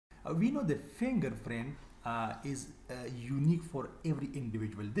We know the fingerprint is unique for every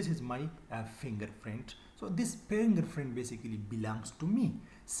individual. This is my fingerprint. So this fingerprint basically belongs to me.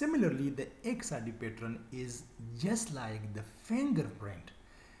 Similarly, the XRD pattern is just like the fingerprint.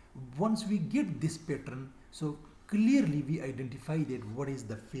 Once we get this pattern, so clearly we identify that what is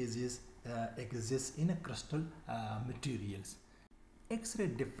the phases exists in a crystal materials. X-ray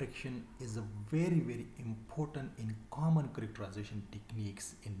diffraction is a very important in common characterization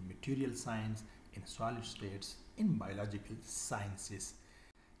techniques in material science, in solid states, in biological sciences.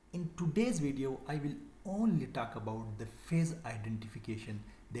 In today's video, I will only talk about the phase identification,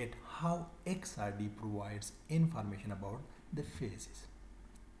 that how XRD provides information about the phases.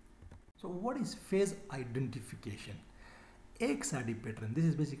 So what is phase identification? XRD pattern, this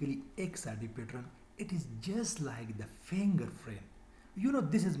is basically XRD pattern. It is just like the fingerprint. You know,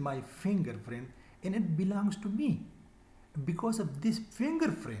 this is my fingerprint and it belongs to me. Because of this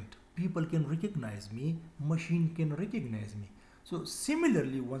fingerprint, people can recognize me, machine can recognize me. So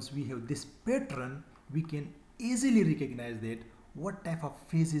similarly, once we have this pattern, we can easily recognize that what type of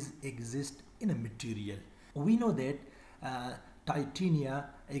phases exist in a material. We know that titania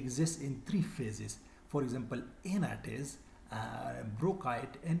exists in 3 phases. For example, anatase,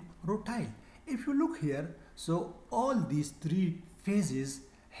 brochite and rutile. If you look here, so all these 3 phases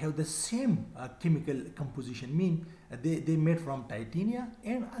have the same chemical composition, mean they made from titania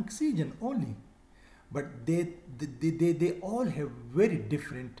and oxygen only, but they all have very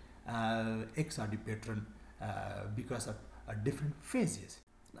different XRD pattern because of different phases.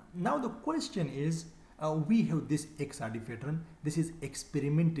 Now the question is, we have this XRD pattern. This is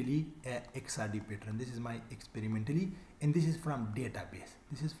experimentally XRD pattern. This is my experimentally, and this is from database.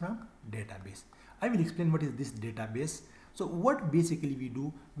 This is from database. I will explain what is this database. So what basically we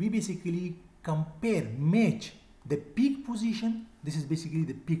do, we basically compare, match the peak position. This is basically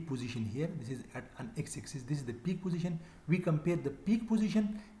the peak position here. This is at an x-axis. This is the peak position. We compare the peak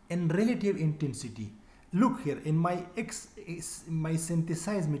position and relative intensity. Look here in my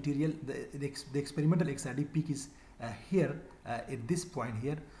synthesized material, the experimental XRD peak is here at this point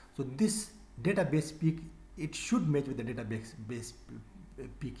here. So this database peak, it should match with the database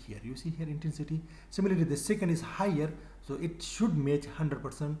peak here. You see here intensity. Similarly, the second is higher, so it should match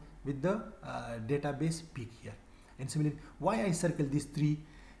 100% with the database peak here. And similarly, why I circle these 3?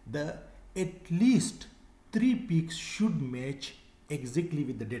 The at least 3 peaks should match exactly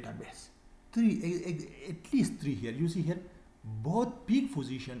with the database. At least 3 here. You see here, both peak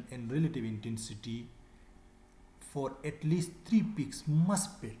position and relative intensity for at least 3 peaks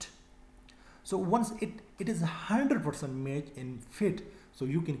must fit. So once it is 100% match and fit, so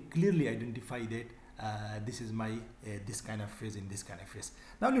you can clearly identify that this is my this kind of phase in this kind of phase.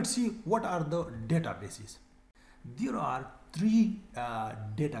 Now let's see what are the databases. There are 3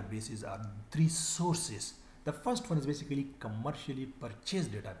 databases or 3 sources. The first one is basically commercially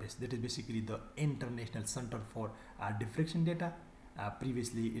purchased database. That is basically the International Center for Diffraction Data.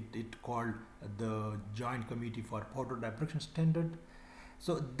 Previously it called the Joint Committee for Powder Diffraction Standard.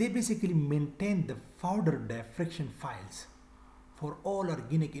 So they basically maintain the powder diffraction files for all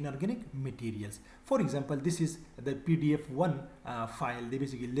organic, inorganic materials. For example, this is the PDF1 file. They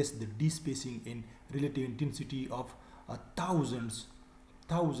basically list the d-spacing in relative intensity of thousands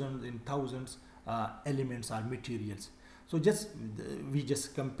elements or materials. So we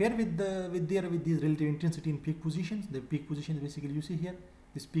just compare with these relative intensity and peak positions. The peak position is basically, you see here,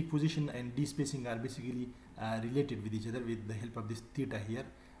 this peak position and d-spacing are basically related with each other with the help of this theta here.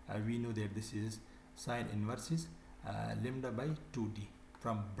 We know that this is sine inverse is lambda by 2d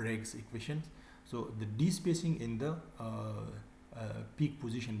from Bragg's equations. So the d-spacing in the peak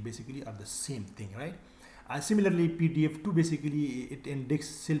position basically are the same thing, right? Similarly, PDF2 basically it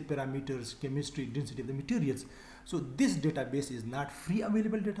indexes cell parameters, chemistry, density of the materials. So this database is not free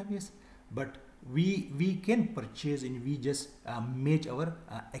available database, but we can purchase and we just match our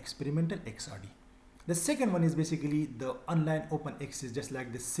experimental XRD. The second one is basically the online open access, just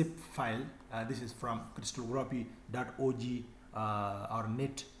like the zip file. This is from crystallography.org or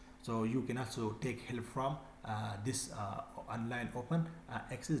net. So you can also take help from this online open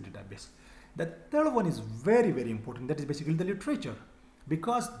access database. The third one is very important. That is basically the literature,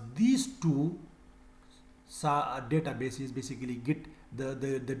 because these 2 databases basically get the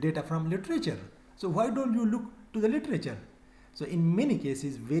data from literature. So why don't you look to the literature? So in many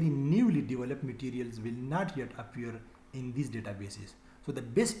cases, very newly developed materials will not yet appear in these databases. So the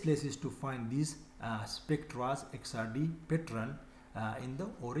best place is to find these spectra's XRD pattern in the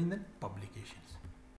original publications.